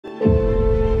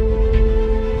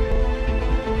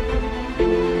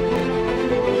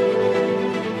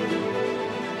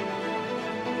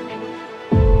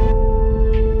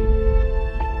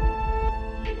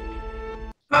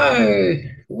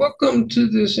Welcome to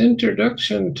this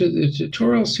introduction to the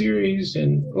tutorial series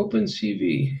in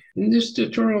OpenCV. In this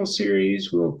tutorial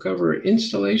series, we'll cover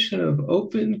installation of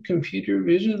Open Computer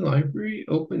Vision Library,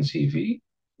 OpenCV.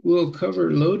 We'll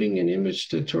cover loading an image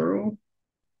tutorial.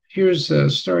 Here's a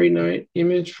Starry Night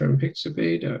image from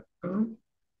Pixabay.com.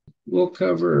 We'll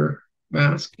cover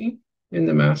masking in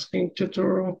the masking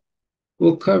tutorial.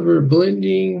 We'll cover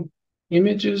blending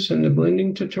images in the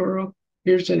blending tutorial.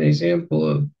 Here's an example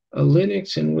of a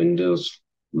Linux and Windows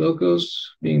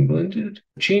logos being blended.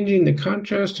 Changing the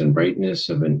contrast and brightness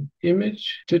of an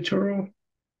image tutorial.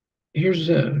 Here's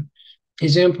an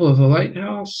example of a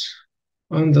lighthouse.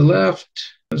 On the left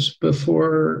is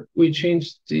before we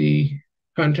changed the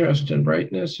contrast and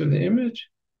brightness of the image.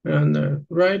 And on the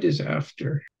right is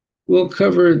after. We'll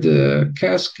cover the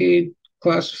Cascade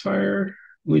classifier,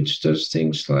 which does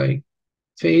things like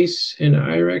face and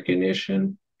eye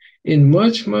recognition, and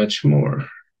much, much more.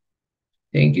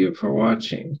 Thank you for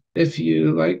watching. If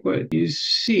you like what you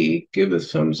see, give a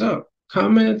thumbs up.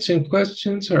 Comments and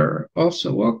questions are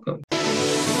also welcome.